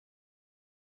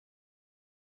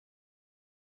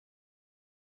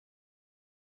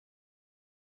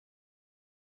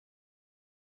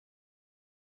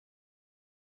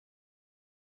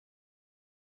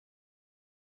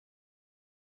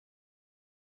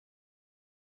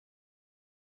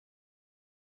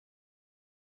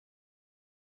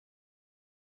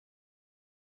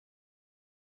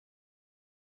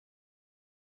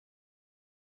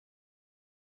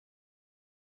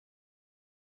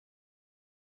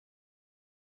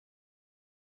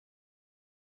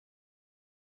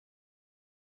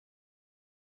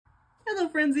Hello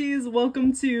Friendzies,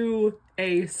 welcome to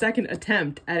a second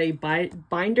attempt at a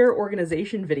binder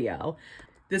organization video.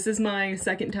 This is my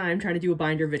second time trying to do a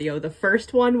binder video. The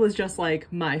first one was just like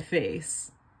my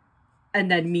face and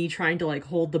then me trying to like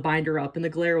hold the binder up, and the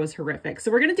glare was horrific.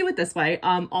 So we're gonna do it this way.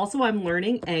 Also I'm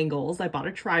learning angles. I bought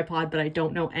a tripod, but I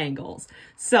don't know angles.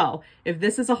 So if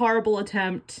this is a horrible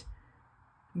attempt,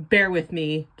 bear with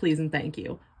me, please and thank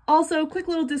you. Also, quick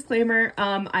little disclaimer,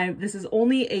 this is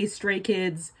only a Stray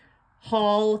Kids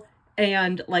haul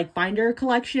and like binder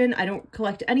collection. I don't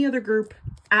collect any other group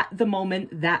at the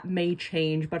moment. That may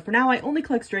change, but for now I only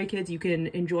collect Stray Kids. You can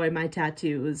enjoy my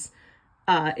tattoos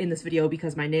in this video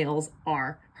because my nails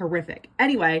are horrific.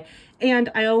 Anyway,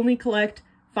 and I only collect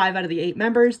 5 out of the 8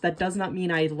 members. That does not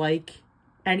mean I like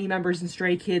any members in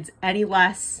Stray Kids any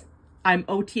less. I'm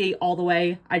OT8 all the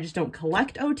way. I just don't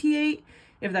collect OT8.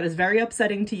 If that is very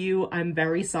upsetting to you, I'm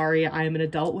very sorry. I am an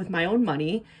adult with my own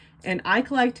money and I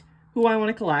collect who I want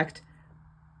to collect.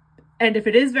 And if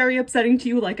it is very upsetting to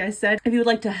you, like I said, if you would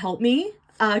like to help me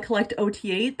collect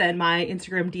OT8, then my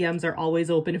Instagram DMs are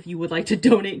always open if you would like to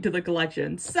donate to the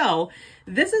collection. So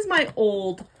this is my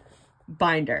old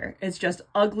binder. It's just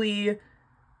ugly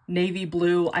navy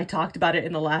blue. I talked about it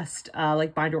in the last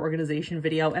like binder organization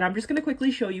video, and I'm just gonna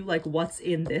quickly show you like what's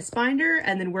in this binder,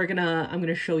 and then I'm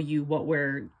gonna show you what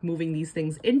we're moving these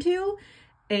things into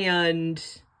and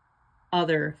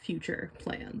other future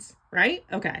plans, right?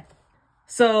 Okay.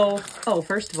 So,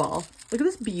 first of all, look at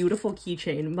this beautiful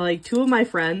keychain. Like 2 of my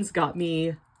friends got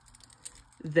me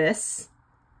this,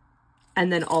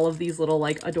 and then all of these little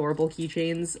like adorable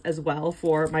keychains as well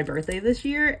for my birthday this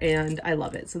year, and I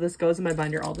love it. So this goes in my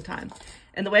binder all the time.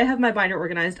 And the way I have my binder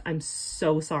organized, I'm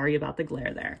so sorry about the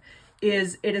glare there,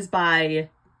 it is by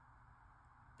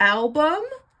album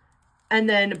and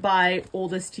then by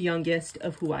oldest to youngest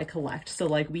of who I collect. So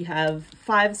like we have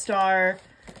 5-star,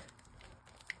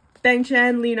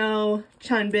 Bangchen, Lino,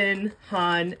 Chanbin,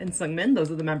 Han, and Sungmin. Those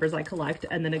are the members I collect.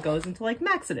 And then it goes into like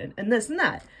Maxident and this and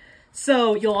that.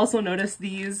 So you'll also notice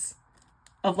these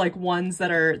of like ones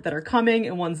that are coming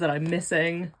and ones that I'm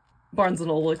missing. Barnes &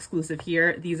 Noble exclusive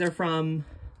here. These are from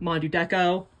Mondu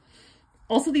Deco.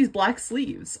 Also these black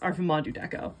sleeves are from Mondu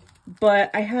Deco. But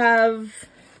I have,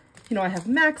 I have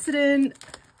Maxident.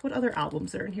 What other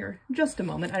albums are in here? Just a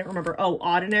moment, I don't remember. Oh,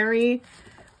 Ordinary.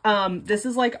 This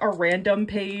is like a random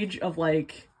page of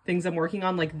like things I'm working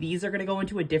on. Like these are gonna go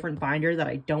into a different binder that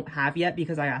I don't have yet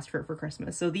because I asked for it for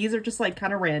Christmas. So these are just like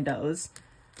kind of randos.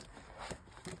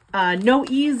 No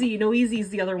Easy is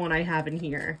the other one I have in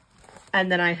here.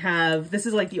 And then I have, this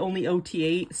is like the only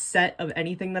OT8 set of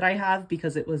anything that I have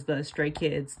because it was the Stray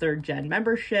Kids 3rd Gen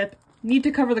membership. Need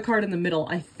to cover the card in the middle,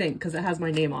 I think, because it has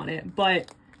my name on it.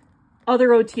 But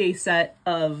other OTA set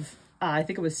of, I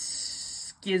think it was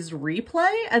Skiz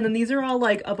Replay. And then these are all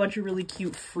like a bunch of really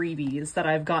cute freebies that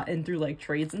I've gotten through like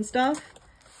trades and stuff.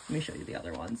 Let me show you the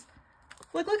other ones.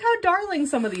 Look how darling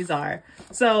some of these are.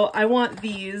 So I want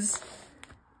these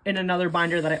in another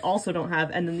binder that I also don't have.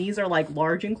 And then these are like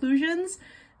large inclusions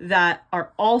that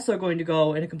are also going to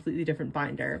go in a completely different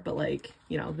binder. But like,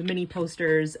 the mini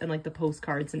posters and like the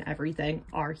postcards and everything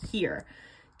are here.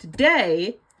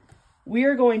 Today, we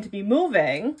are going to be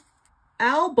moving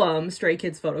album Stray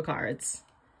Kids photo cards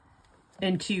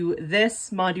into this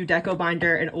Mondu Deco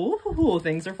binder. And oh,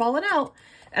 things are falling out.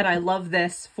 And I love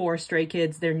this for Stray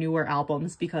Kids, their newer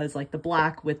albums, because like the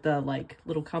black with the like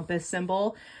little compass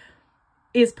symbol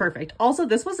is perfect. Also,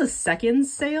 this was a second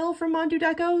sale from Mondu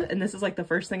Deco, and this is like the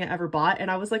first thing I ever bought, and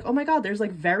I was like, oh my god, there's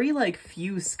like very like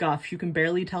few scuffs. You can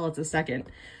barely tell it's a second.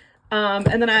 And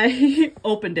then I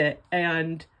opened it,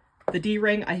 and the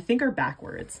D-ring I think are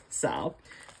backwards, so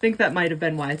I think that might have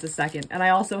been why it's a second. And I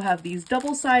also have these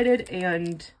double-sided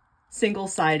and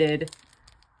single-sided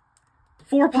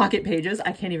 4 pocket pages.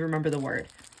 I can't even remember the word.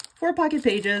 4 pocket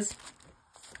pages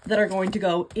that are going to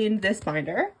go in this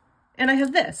binder. And I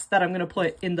have this that I'm going to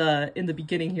put in the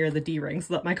beginning here, the D-ring,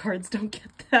 so that my cards don't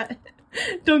get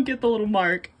the little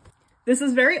mark. This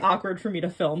is very awkward for me to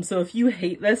film, so if you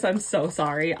hate this, I'm so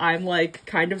sorry. I'm like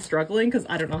kind of struggling because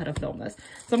I don't know how to film this.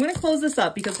 So I'm going to close this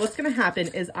up because what's going to happen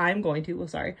is I'm going to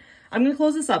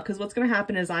close this up because what's going to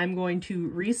happen is I'm going to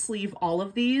re-sleeve all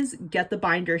of these, get the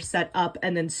binder set up,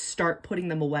 and then start putting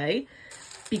them away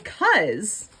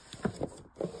because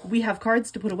we have cards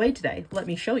to put away today. Let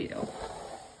me show you.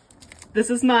 This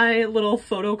is my little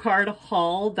Photocard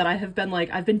haul that I've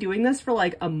been doing this for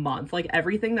like a month. Like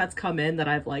everything that's come in that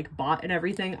I've like bought and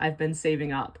everything, I've been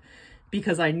saving up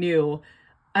because I knew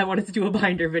I wanted to do a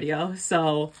binder video.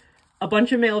 So a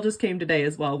bunch of mail just came today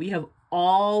as well. We have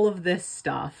all of this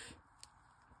stuff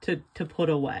to put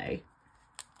away.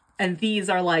 And these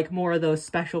are like more of those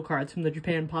special cards from the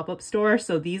Japan pop-up store.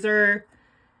 So these are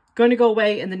going to go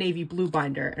away in the navy blue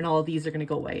binder, and all of these are going to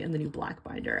go away in the new black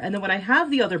binder. And then when I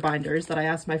have the other binders that I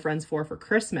asked my friends for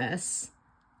Christmas,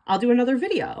 I'll do another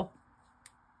video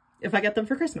if I get them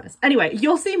for Christmas. Anyway,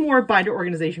 you'll see more binder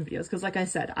organization videos because like I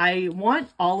said, I want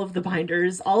all of the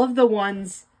binders, all of the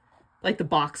ones, like the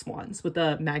box ones with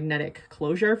the magnetic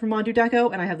closure from Mandu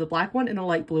Deco, and I have the black one and a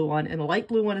light blue one, and the light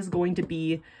blue one is going to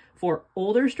be for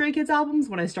older Stray Kids albums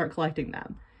when I start collecting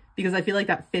them, because I feel like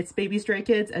that fits Baby Stray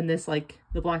Kids, and this, like,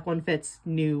 the black one fits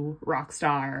new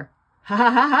Rockstar. Ha ha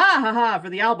ha ha ha ha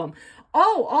for the album.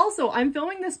 Oh, also, I'm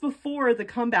filming this before the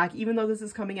comeback, even though this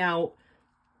is coming out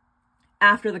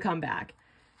after the comeback,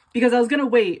 because I was gonna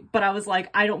wait, but I was like,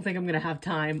 I don't think I'm gonna have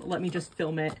time. Let me just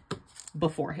film it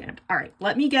beforehand. All right,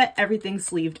 let me get everything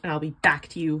sleeved and I'll be back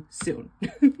to you soon.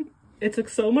 It took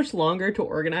so much longer to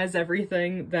organize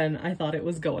everything than I thought it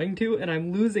was going to, and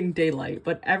I'm losing daylight,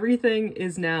 but everything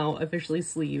is now officially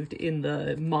sleeved in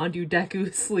the Mandu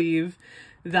Deco sleeve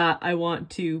that I want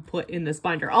to put in this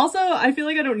binder. Also, I feel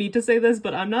like I don't need to say this,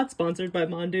 but I'm not sponsored by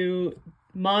Mandu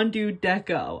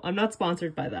Deco. I'm not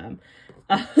sponsored by them.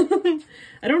 I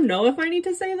don't know if I need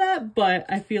to say that, but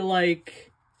I feel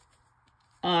like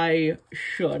I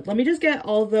should. Let me just get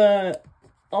all the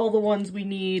ones we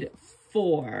need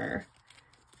for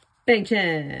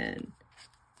Bang-chan,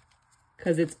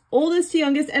 because it's oldest to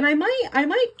youngest, and I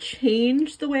might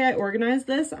change the way I organize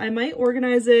this. I might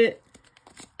organize it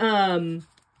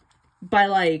by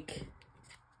like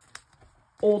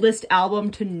oldest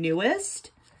album to newest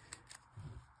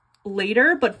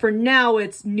later, but for now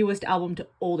it's newest album to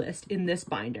oldest in this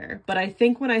binder. But I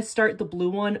think when I start the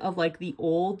blue one of like the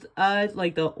old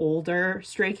like the older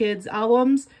Stray Kids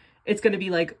albums, it's going to be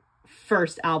like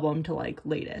first album to like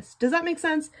latest. Does that make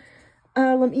sense?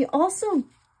 Let me also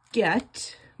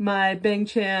get my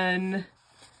Bang-chan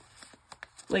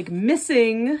like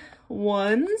missing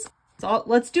ones. So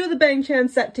let's do the Bang-chan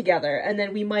set together, and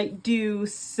then we might do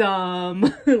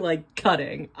some like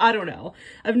cutting. I don't know.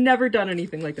 I've never done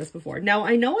anything like this before. Now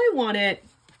I know I want it.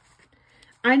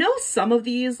 I know some of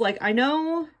these, like I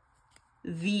know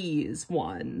these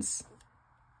ones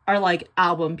are like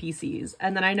album PCs,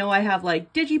 and then I know I have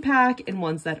like digipack and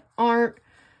ones that aren't.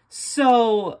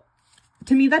 So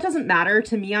to me, that doesn't matter.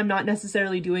 To me, I'm not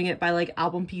necessarily doing it by like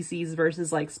album PCs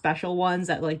versus like special ones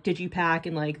that like digipack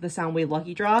and like the Soundwave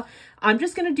Lucky Draw. I'm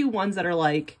just gonna do ones that are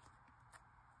like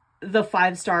the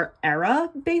 5-star era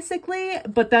basically,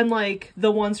 but then like the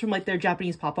ones from like their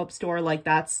Japanese pop-up store, like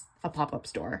that's a pop-up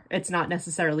store. It's not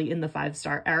necessarily in the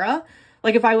 5-star era.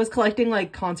 Like if I was collecting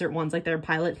like concert ones, like their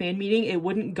pilot fan meeting, it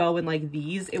wouldn't go in like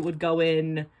these. It would go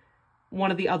in one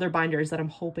of the other binders that I'm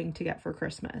hoping to get for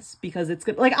Christmas, because it's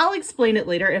good. Like I'll explain it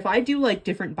later. If I do like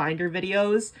different binder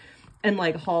videos and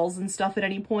like hauls and stuff at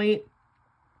any point,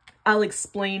 I'll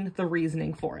explain the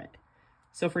reasoning for it.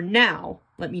 So for now,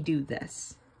 let me do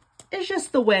this. It's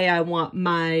just the way I want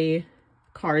my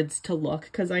cards to look,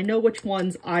 because I know which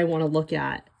ones I want to look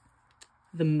at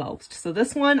the most. So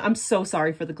this one, I'm so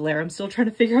sorry for the glare. I'm still trying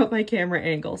to figure out my camera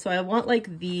angle. So I want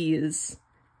like these.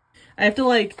 I have to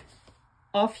like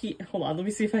off here. Hold on, let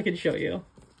me see if I can show you.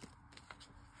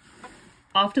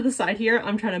 Off to the side here,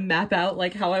 I'm trying to map out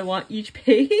like how I want each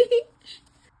page.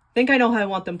 I think I know how I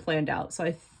want them planned out. So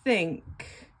I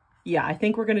think, yeah, I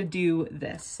think we're gonna do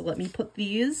this. So let me put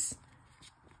these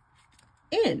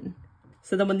in.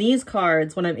 So then when these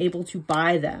cards, when I'm able to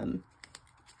buy them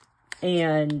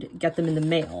and get them in the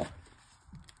mail,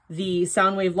 the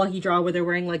Soundwave Lucky Draw where they're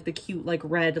wearing like the cute like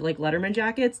red like Letterman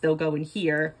jackets, they'll go in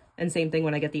here. And same thing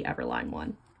when I get the Everline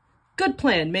one. Good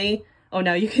plan, me. Oh,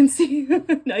 now you can see,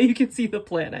 now you can see the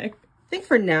planning. I think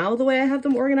for now, the way I have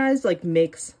them organized like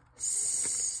makes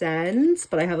sense,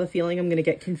 but I have a feeling I'm gonna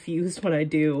get confused when I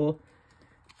do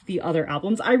the other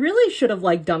albums. I really should have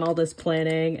like done all this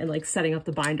planning and like setting up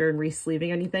the binder and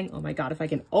re-sleeving anything. Oh my God, if I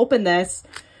can open this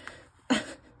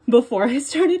before I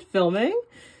started filming.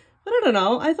 But I don't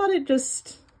know, I thought it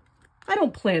just, I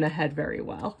don't plan ahead very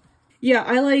well. Yeah,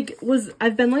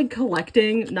 I've been like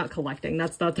collecting, not collecting,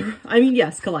 that's not the, I mean,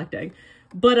 yes, collecting.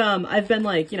 But I've been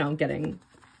like, you know, getting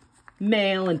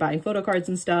mail and buying photocards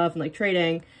and stuff and like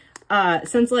trading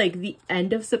since like the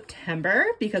end of September,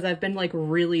 because I've been like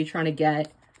really trying to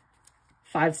get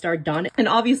 5-star done. And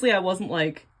obviously I wasn't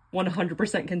like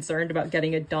 100% concerned about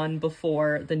getting it done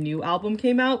before the new album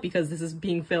came out, because this is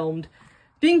being filmed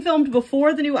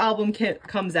before the new album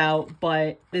comes out,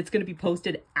 but it's going to be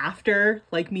posted after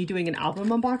like me doing an album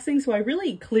unboxing. So I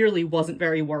really clearly wasn't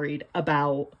very worried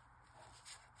about,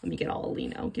 let me get all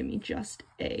Alino. Give me just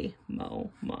a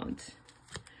moment.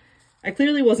 I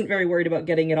clearly wasn't very worried about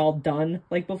getting it all done,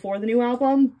 like, before the new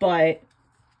album, but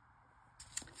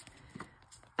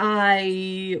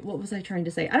what was I trying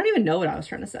to say? I don't even know what I was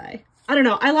trying to say. I don't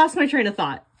know. I lost my train of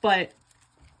thought, but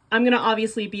I'm gonna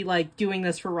obviously be, like, doing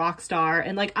this for Rockstar,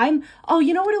 and, like, oh,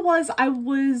 you know what it was?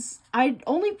 I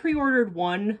only pre-ordered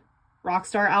one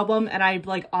Rockstar album, and I,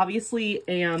 like, obviously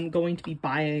am going to be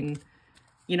buying,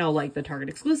 you know, like, the Target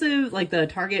exclusive, like, the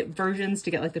Target versions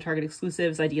to get, like, the Target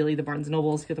exclusives, ideally the Barnes &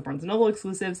 Nobles to get the Barnes & Noble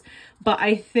exclusives, but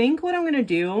I think what I'm gonna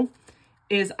do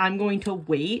is I'm going to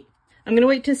wait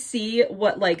to see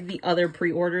what, like, the other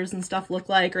pre-orders and stuff look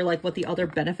like, or, like, what the other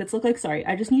benefits look like. Sorry,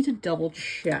 I just need to double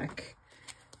check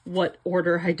what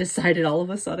order I decided all of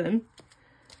a sudden.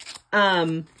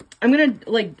 I'm gonna,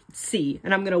 like, see,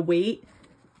 and I'm gonna wait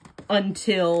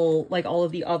until, like, all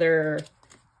of the other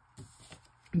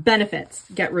benefits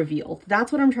get revealed.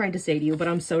 That's what I'm trying to say to you, but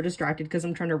I'm so distracted because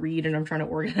I'm trying to read and I'm trying to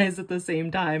organize at the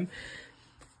same time.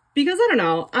 Because, I don't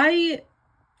know, I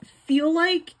feel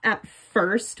like at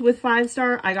first with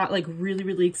 5-star, I got, like, really,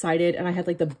 really excited, and I had,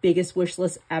 like, the biggest wish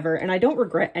list ever, and I don't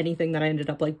regret anything that I ended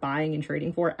up, like, buying and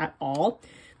trading for at all.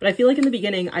 But I feel like in the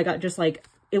beginning, I got just, like,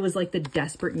 it was, like, the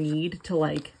desperate need to,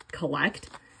 like, collect,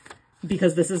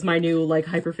 because this is my new, like,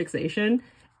 hyperfixation,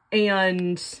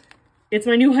 and it's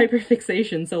my new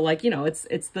hyperfixation, so, like, you know, it's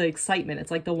the excitement,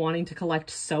 it's, like, the wanting to collect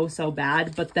so, so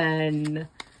bad, but then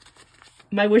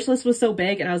my wish list was so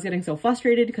big, and I was getting so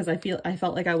frustrated, because I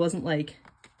felt like I wasn't, like,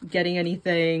 getting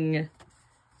anything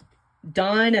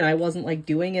done, and I wasn't, like,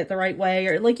 doing it the right way,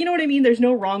 or, like, you know what I mean? There's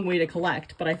no wrong way to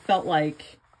collect, but I felt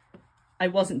like I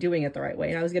wasn't doing it the right way,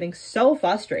 and I was getting so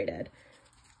frustrated.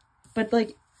 But,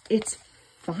 like, it's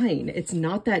fine. It's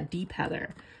not that deep,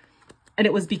 Heather. And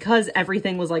it was because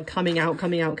everything was, like, coming out,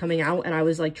 and I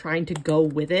was, like, trying to go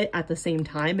with it at the same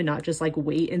time and not just, like,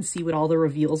 wait and see what all the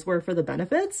reveals were for the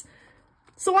benefits.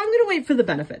 So I'm gonna wait for the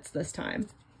benefits this time.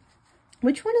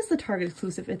 Which one is the Target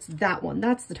exclusive? It's that one.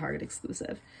 That's the Target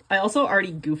exclusive. I also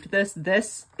already goofed this.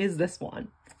 This is this one.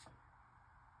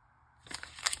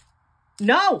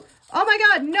 No! Oh my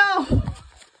god, no!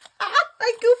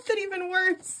 I goofed it even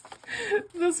worse.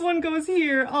 This one goes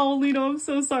here. Oh, Lino, I'm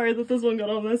so sorry that this one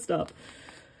got all messed up.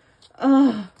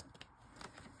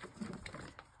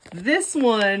 This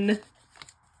one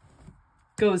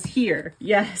goes here.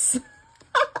 Yes.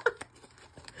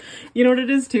 You know what it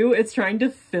is too? It's trying to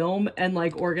film and,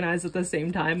 like, organize at the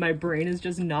same time. My brain is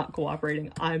just not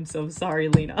cooperating. I'm so sorry,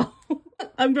 Lino.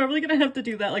 I'm probably gonna have to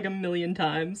do that, like, 1,000,000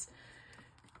 times.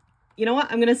 You know what?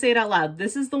 I'm gonna say it out loud.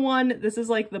 This is the one, this is,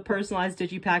 like, the personalized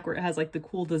digipack where it has, like, the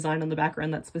cool design on the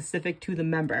background that's specific to the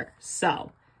member.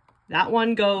 So, that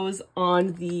one goes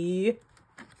on the...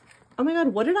 Oh my god,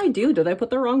 what did I do? Did I put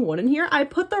the wrong one in here? I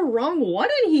put the wrong one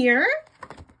in here?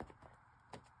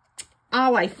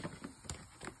 Oh,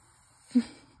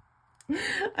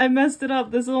 I messed it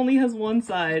up. This only has one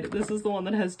side. This is the one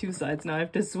that has two sides. Now I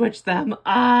have to switch them.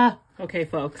 Ah! Okay,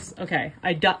 folks. Okay,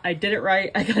 I did it right.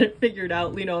 I got it figured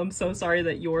out. Lino, I'm so sorry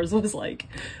that yours was, like,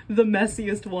 the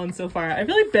messiest one so far. I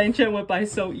feel like Benchen went by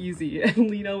so easy, and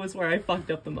Lino was where I fucked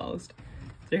up the most.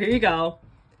 So here you go.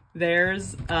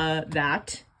 There's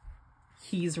that.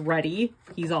 He's ready.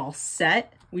 He's all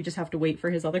set. We just have to wait for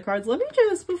his other cards. Let me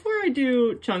just, before I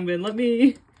do Changbin, let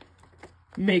me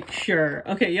make sure.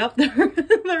 Okay, yep,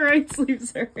 the right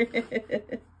sleeves are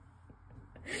in.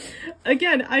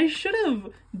 Again, I should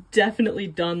have definitely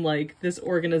done, like, this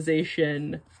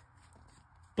organization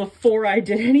before I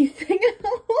did anything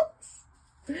else.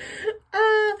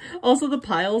 Also, the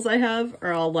piles I have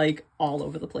are all, like, all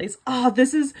over the place. Oh,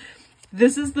 this is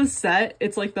the set.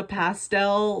 It's, like, the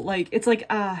pastel, like, it's, like,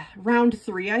 round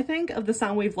 3, I think, of the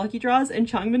Soundwave Lucky Draws, and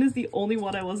Changbin is the only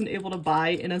one I wasn't able to buy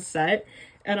in a set.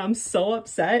 And I'm so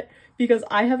upset because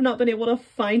I have not been able to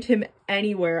find him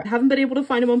anywhere. I haven't been able to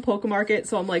find him on Pokemarket,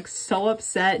 so I'm, like, so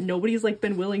upset. Nobody's, like,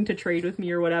 been willing to trade with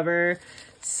me or whatever.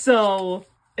 So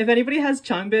if anybody has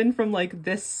Changbin from, like,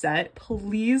 this set,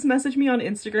 please message me on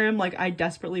Instagram. Like, I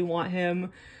desperately want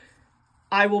him.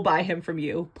 I will buy him from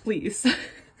you, please.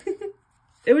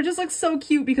 It would just look so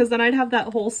cute because then I'd have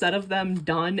that whole set of them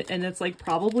done, and it's, like,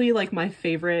 probably, like, my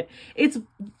favorite. It's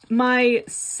my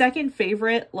second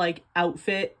favorite, like,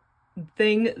 outfit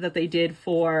thing that they did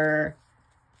for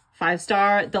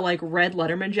 5-star. The, like, red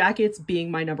Letterman jackets being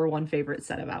my #1 favorite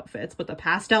set of outfits, but the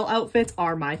pastel outfits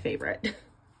are my favorite.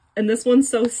 And this one's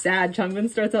so sad. Changbin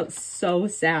starts out so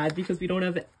sad because we don't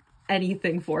have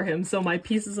anything for him, so my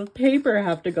pieces of paper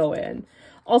have to go in.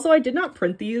 Also, I did not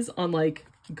print these on, like,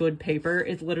 good paper.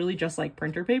 It's literally just, like,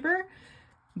 printer paper,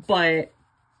 but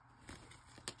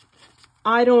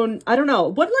I don't know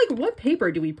what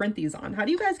paper do we print these on? How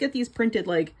do you guys get these printed?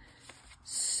 Like,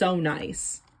 so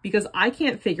nice because I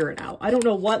can't figure it out. I don't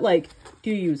know what, like,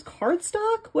 do you use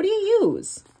cardstock? What do you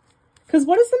use? Because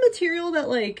what is the material that,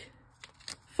 like,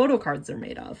 photocards are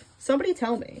made of? Somebody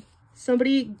tell me.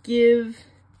 Somebody give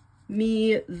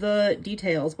me the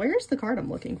details. Where's the card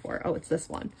I'm looking for? Oh, it's this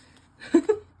one.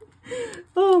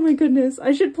 Oh my goodness.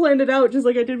 I should plan it out just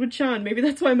like I did with Sean. Maybe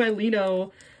that's why my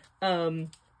Lino one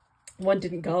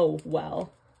didn't go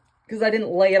well. Because I didn't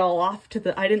lay it all off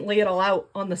to I didn't lay it all out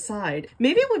on the side.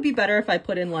 Maybe it would be better if I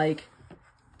put in like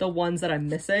the ones that I'm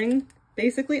missing,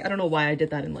 basically. I don't know why I did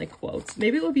that in like quotes.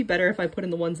 Maybe it would be better if I put in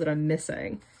the ones that I'm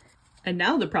missing. And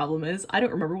now the problem is I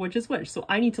don't remember which is which. So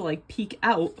I need to like peek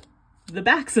out the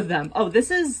backs of them. Oh, this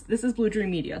is Blue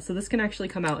Dream Media. So this can actually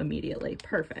come out immediately.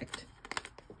 Perfect.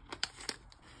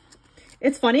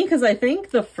 It's funny because I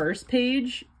think the first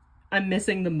page I'm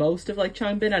missing the most of like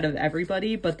Changbin out of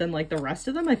everybody, but then like the rest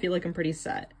of them I feel like I'm pretty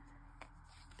set.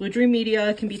 Blue Dream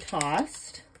Media can be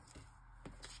tossed.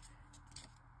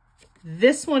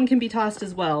 This one can be tossed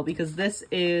as well because this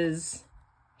is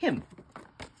him.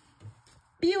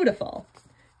 Beautiful.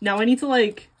 Now I need to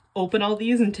like open all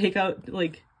these and take a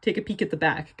peek at the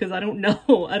back because I don't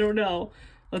know. I don't know.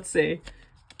 Let's see.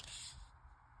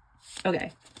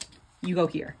 Okay, you go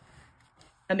here.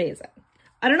 Amazing.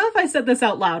 I don't know if I said this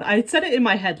out loud. I said it in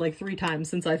my head like 3 times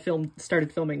since I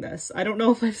started filming this. I don't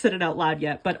know if I've said it out loud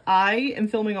yet, but I am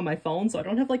filming on my phone, so I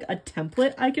don't have like a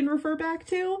template I can refer back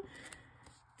to.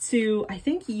 I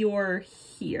think you're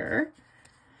here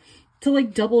to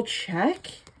like double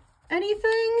check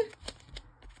anything.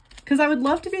 Because I would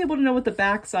love to be able to know what the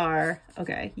backs are.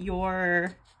 Okay,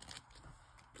 you're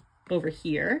over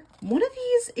here. One of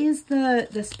these is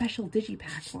the special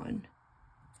digipack one.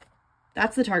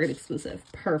 That's the Target exclusive.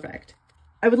 Perfect.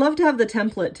 I would love to have the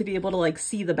template to be able to like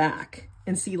see the back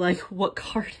and see like what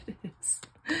card it is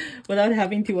without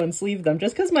having to unsleeve them,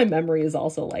 just because my memory is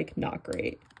also like not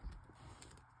great.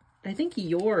 I think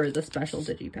you're the special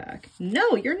digipack.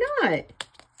 No, you're not.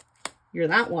 You're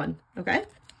that one. Okay.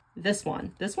 This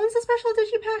one. This one's a special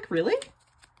digipack. Really?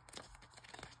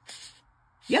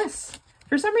 Yes.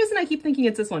 For some reason, I keep thinking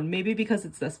it's this one. Maybe because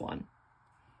it's this one.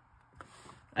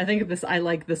 I think I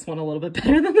like this one a little bit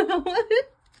better than that one.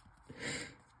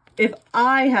 If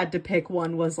I had to pick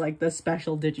one was like the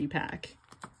special digipack,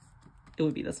 it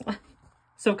would be this one.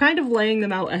 So kind of laying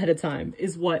them out ahead of time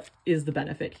is what is the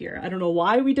benefit here. I don't know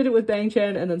why we did it with Bang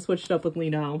Chen and then switched it up with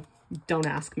Lino. Don't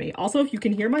ask me. Also, if you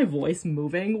can hear my voice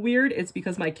moving weird, it's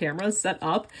because my camera's set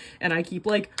up and I keep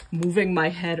like moving my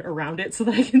head around it so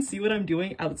that I can see what I'm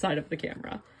doing outside of the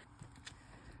camera.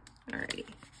 Alrighty.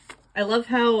 I love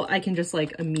how I can just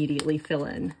like immediately fill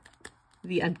in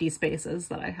the empty spaces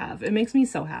that I have. It makes me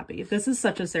so happy. This is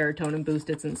such a serotonin boost.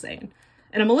 It's insane.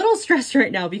 And I'm a little stressed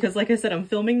right now because like I said, I'm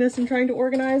filming this and trying to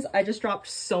organize. I just dropped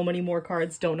so many more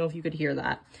cards. Don't know if you could hear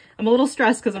that. I'm a little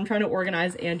stressed because I'm trying to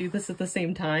organize and do this at the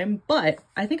same time, but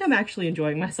I think I'm actually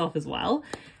enjoying myself as well.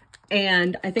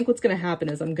 And I think what's going to happen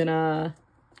is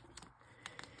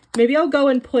maybe I'll go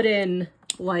and put in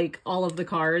like all of the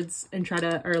cards and try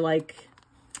to,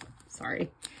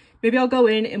 maybe I'll go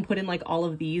in and put in like all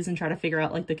of these and try to figure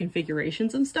out like the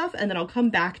configurations and stuff. And then I'll come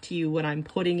back to you when I'm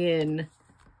putting in,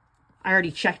 I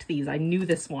already checked these. I knew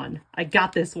this one. I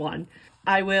got this one.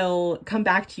 I will come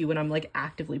back to you when I'm like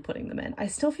actively putting them in. I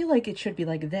still feel like it should be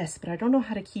like this, but I don't know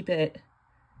how to keep it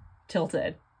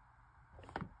tilted.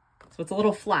 So it's a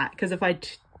little flat because if I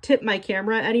tip my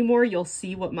camera anymore, you'll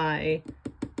see what my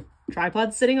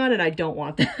tripod's sitting on and I don't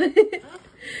want that.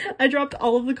 I dropped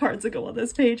all of the cards that go on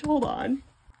this page. Hold on.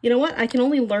 You know what? I can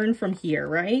only learn from here,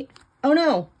 right? Oh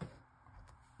no.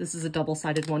 This is a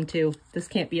double-sided one too. This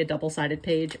can't be a double-sided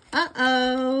page.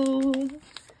 Uh-oh.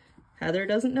 Heather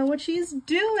doesn't know what she's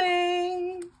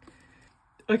doing.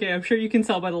 Okay, I'm sure you can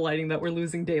tell by the lighting that we're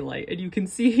losing daylight. And you can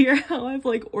see here how I've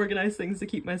like organized things to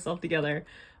keep myself together.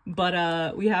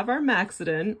 But we have our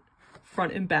Maxident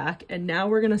front and back. And now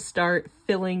we're going to start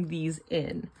filling these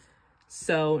in.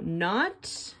 So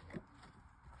not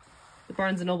the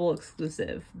Barnes & Noble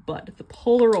exclusive, but the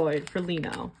Polaroid for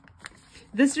Lino.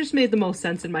 This just made the most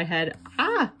sense in my head.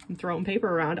 I'm throwing paper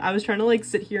around. I was trying to like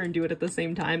sit here and do it at the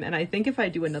same time. And I think if I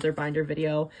do another binder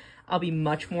video, I'll be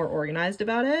much more organized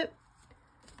about it.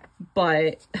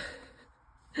 But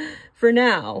for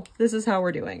now, this is how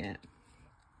we're doing it.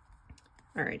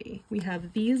 Alrighty, we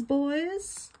have these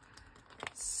boys.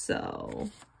 So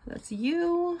that's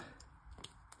you.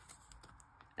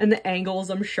 And the angles,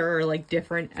 I'm sure, are like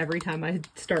different every time I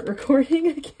start recording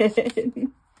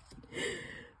again.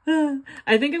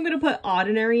 I think I'm going to put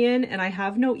Ordinary in, and I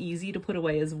have no Easy to put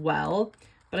away as well.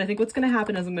 But I think what's going to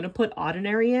happen is I'm going to put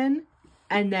Ordinary in,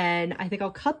 and then I think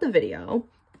I'll cut the video,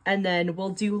 and then we'll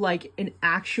do like an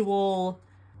actual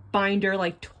binder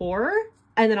like tour,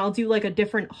 and then I'll do like a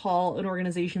different haul and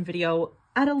organization video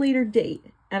at a later date.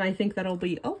 And I think that'll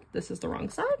be, oh, this is the wrong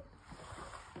side.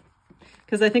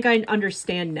 Because I think I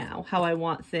understand now how I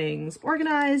want things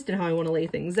organized and how I want to lay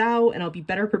things out, and I'll be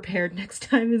better prepared next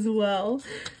time as well.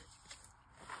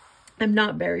 I'm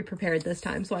not very prepared this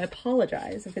time, so I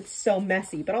apologize if it's so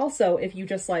messy, but also if you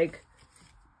just like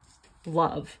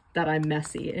love that I'm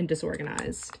messy and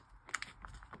disorganized.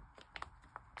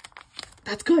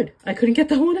 That's good. I couldn't get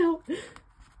that one out.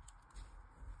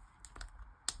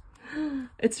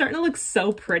 It's starting to look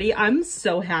so pretty. I'm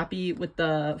so happy with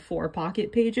the 4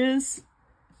 pocket pages.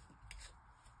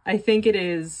 I think it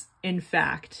is, in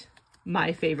fact,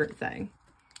 my favorite thing.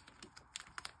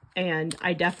 And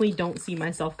I definitely don't see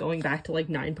myself going back to like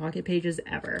 9 pocket pages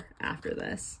ever after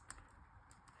this.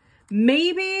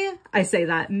 Maybe, I say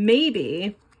that,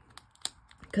 maybe,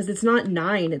 because it's not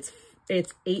 9,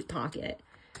 it's 8 pocket.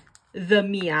 The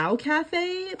Meow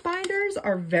Cafe binders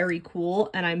are very cool,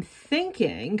 and I'm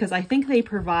thinking, because I think they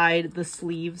provide the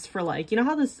sleeves for like, you know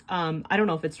how this, I don't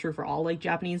know if it's true for all like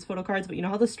Japanese photo cards, but you know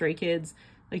how the Stray Kids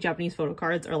like Japanese photo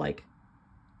cards are like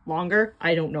longer?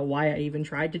 I don't know why I even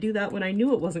tried to do that when I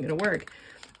knew it wasn't going to work.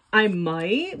 I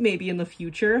might, maybe in the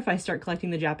future, if I start collecting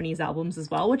the Japanese albums as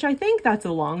well, which I think that's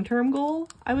a long-term goal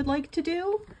I would like to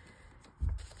do.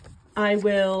 I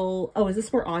will, oh, is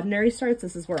this where Ordinary starts?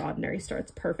 This is where Ordinary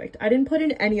starts. Perfect. I didn't put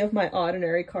in any of my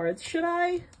Ordinary cards. Should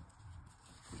I?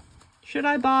 Should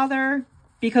I bother?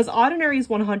 Because Ordinary is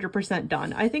 100%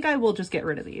 done. I think I will just get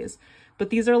rid of these.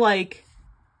 But these are like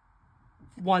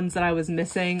ones that I was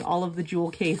missing, all of the jewel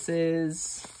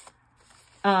cases.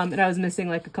 And I was missing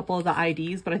like a couple of the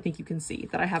IDs, but I think you can see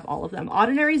that I have all of them.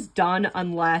 Ordinary's done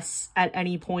unless at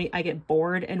any point I get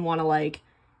bored and want to like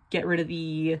get rid of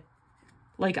the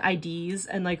like IDs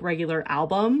and like regular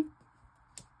album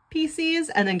PCs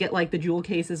and then get like the jewel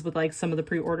cases with like some of the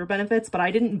pre-order benefits. But I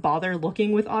didn't bother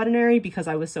looking with Ordinary because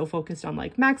I was so focused on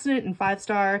like Maxinate and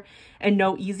 5-star and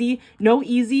No Easy. No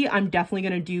Easy, I'm definitely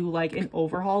going to do like an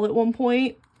overhaul at one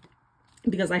point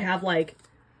because I have like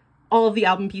all of the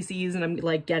album PCs and I'm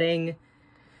like getting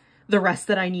the rest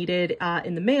that I needed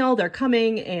in the mail. They're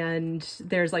coming, and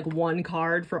there's like one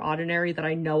card for Ordinary that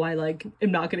I know I like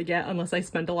am not going to get unless I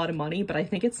spend a lot of money. But I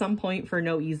think at some point for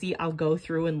No Easy, I'll go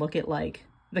through and look at like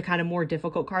the kind of more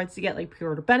difficult cards to get, like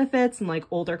pre-order benefits and like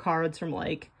older cards from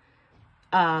like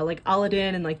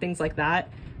Aladdin and like things like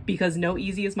that, because No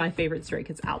Easy is my favorite Stray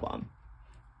Kids album.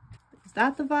 Is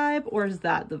that the vibe or is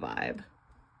that the vibe? I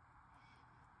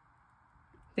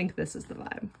think this is the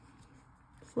vibe.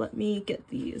 So let me get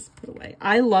these put away.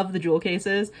 I love the jewel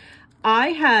cases.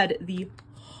 I had the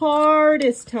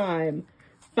hardest time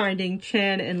finding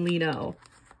Chan and Lino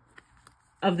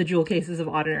of the jewel cases of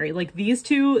Ordinary. Like these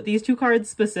two cards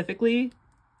specifically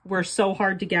were so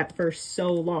hard to get for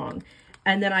so long.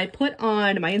 And then I put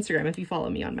on my Instagram, if you follow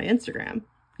me on my Instagram.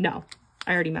 No,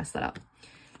 I already messed that up.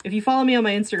 If you follow me on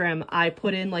my Instagram, I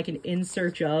put in like an in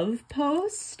search of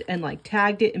post and like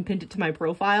tagged it and pinned it to my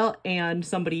profile, and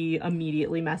somebody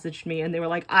immediately messaged me and they were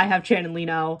like, I have Chan and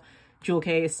Lino jewel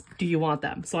case. Do you want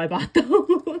them? So I bought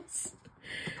those.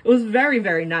 It was very,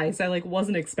 very nice. I like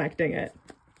wasn't expecting it,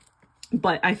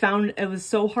 but I found it was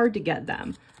so hard to get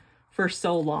them for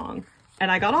so long. And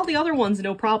I got all the other ones,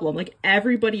 no problem. Like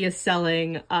everybody is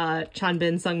selling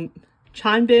Chanbin,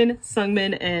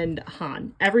 Sungmin, and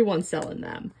Han. Everyone's selling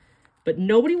them. But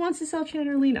nobody wants to sell Chan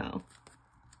or Lino.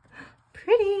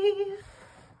 Pretty.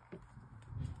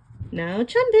 Now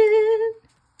Chanbin.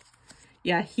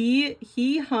 Yeah,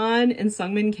 he, Han, and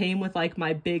Sungmin came with like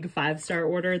my big 5-star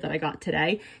order that I got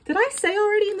today. Did I say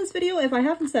already in this video? If I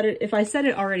haven't said it, if I said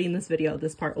it already in this video,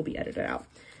 this part will be edited out.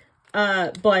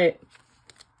 But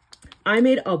I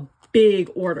made a big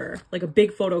order, like a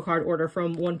big Photocard order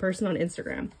from one person on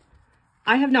Instagram.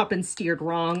 I have not been steered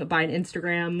wrong by an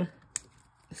Instagram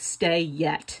stay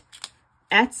yet.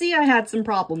 Etsy, I had some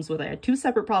problems with. I had 2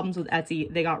 separate problems with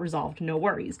Etsy. They got resolved, no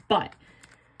worries. But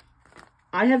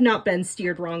I have not been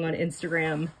steered wrong on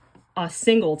Instagram a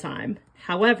single time.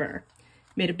 However,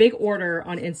 made a big order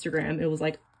on Instagram. It was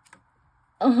like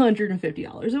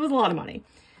 $150. It was a lot of money.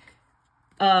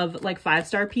 Of like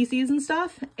 5-star PCs and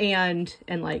stuff. And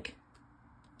like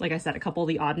I said, a couple of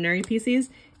the Ordinary PCs.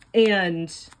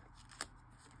 And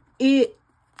it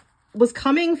was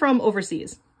coming from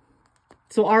overseas.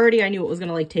 So already I knew it was going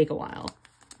to like take a while.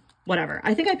 Whatever.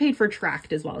 I think I paid for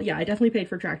tracked as well. Yeah, I definitely paid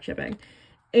for tracked shipping.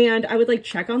 And I would like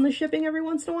check on the shipping every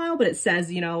once in a while, but it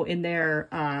says, you know, in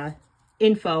their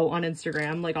info on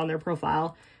Instagram, like on their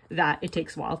profile, that it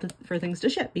takes a while for things to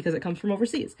ship because it comes from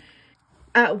overseas.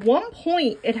 At one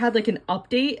point, it had like an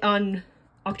update on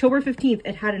October 15th.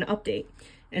 It had an update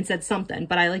and said something,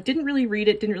 but I like didn't really read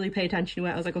it, didn't really pay attention to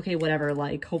it. I was like, okay, whatever,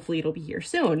 like hopefully it'll be here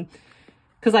soon.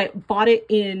 Because I bought it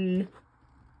in,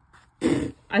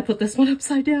 I put this one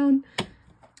upside down.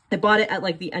 I bought it at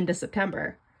like the end of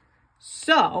September.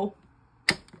 So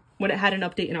when it had an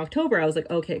update in October, I was like,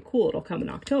 okay, cool, it'll come in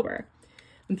October.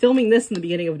 I'm filming this in the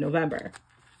beginning of November.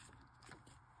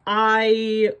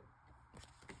 I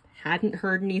hadn't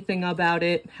heard anything about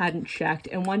it, hadn't checked.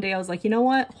 And one day I was like, you know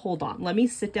what? Hold on. Let me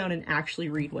sit down and actually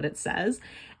read what it says.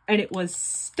 And it was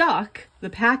stuck, the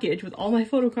package with all my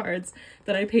photo cards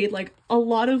that I paid like a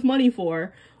lot of money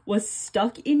for, was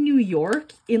stuck in New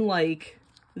York in like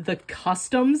the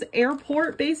customs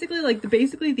airport, basically. Like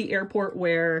basically the airport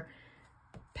where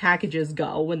packages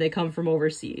go when they come from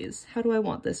overseas. How do I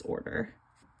want this order?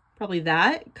 Probably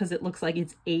that, because it looks like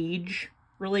it's age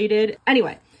related.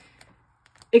 Anyway.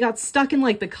 It got stuck in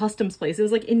like the customs place. It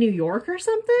was like in New York or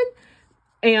something.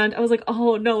 And I was like,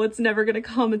 oh no, it's never gonna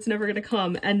come. It's never gonna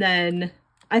come. And then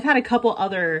I've had a couple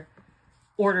other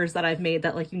orders that I've made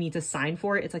that like you need to sign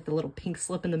for it. It's like the little pink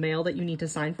slip in the mail that you need to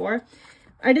sign for.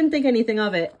 I didn't think anything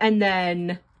of it. And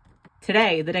then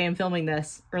today, the day I'm filming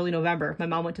this, early November, my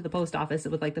mom went to the post office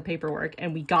with like the paperwork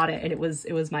and we got it. And it was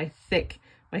my thick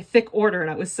order.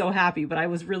 And I was so happy, but I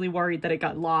was really worried that it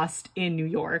got lost in New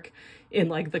York in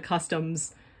like the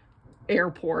customs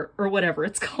airport or whatever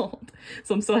it's called.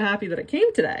 So I'm so happy that it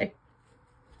came today.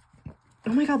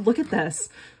 Oh my God, look at this.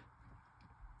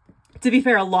 To be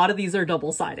fair, a lot of these are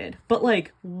double-sided, but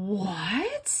like,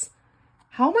 what?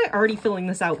 How am I already filling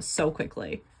this out so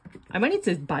quickly? I might need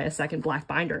to buy a second black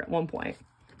binder at one point.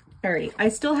 All right, I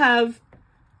still have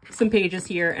some pages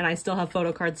here and I still have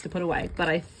photo cards to put away, but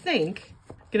I think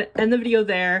I'm gonna end the video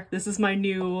there. This is my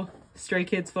new Stray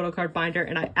Kids photo card binder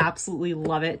and I absolutely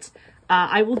love it.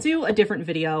 I will do a different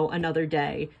video another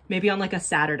day, maybe on like a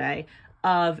Saturday,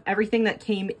 of everything that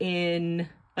came in,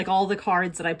 like all the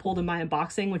cards that I pulled in my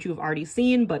unboxing, which you have already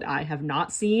seen, but I have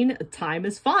not seen. Time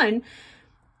is fun.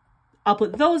 I'll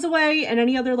put those away, and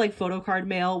any other like photo card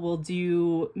mail, we'll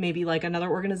do maybe like another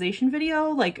organization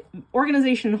video, like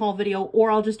organization and haul video, or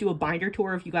I'll just do a binder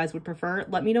tour if you guys would prefer.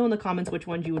 Let me know in the comments which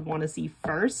ones you would want to see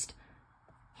first.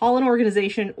 Haul and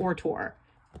organization or tour.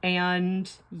 And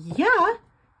yeah.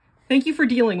 Thank you for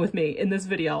dealing with me in this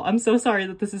video. I'm so sorry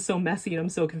that this is so messy and I'm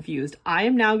so confused. I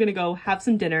am now gonna go have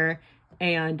some dinner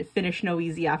and finish No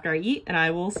Easy after I eat, and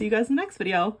I will see you guys in the next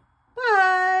video.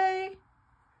 Bye!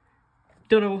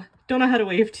 Don't know how to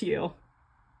wave to you.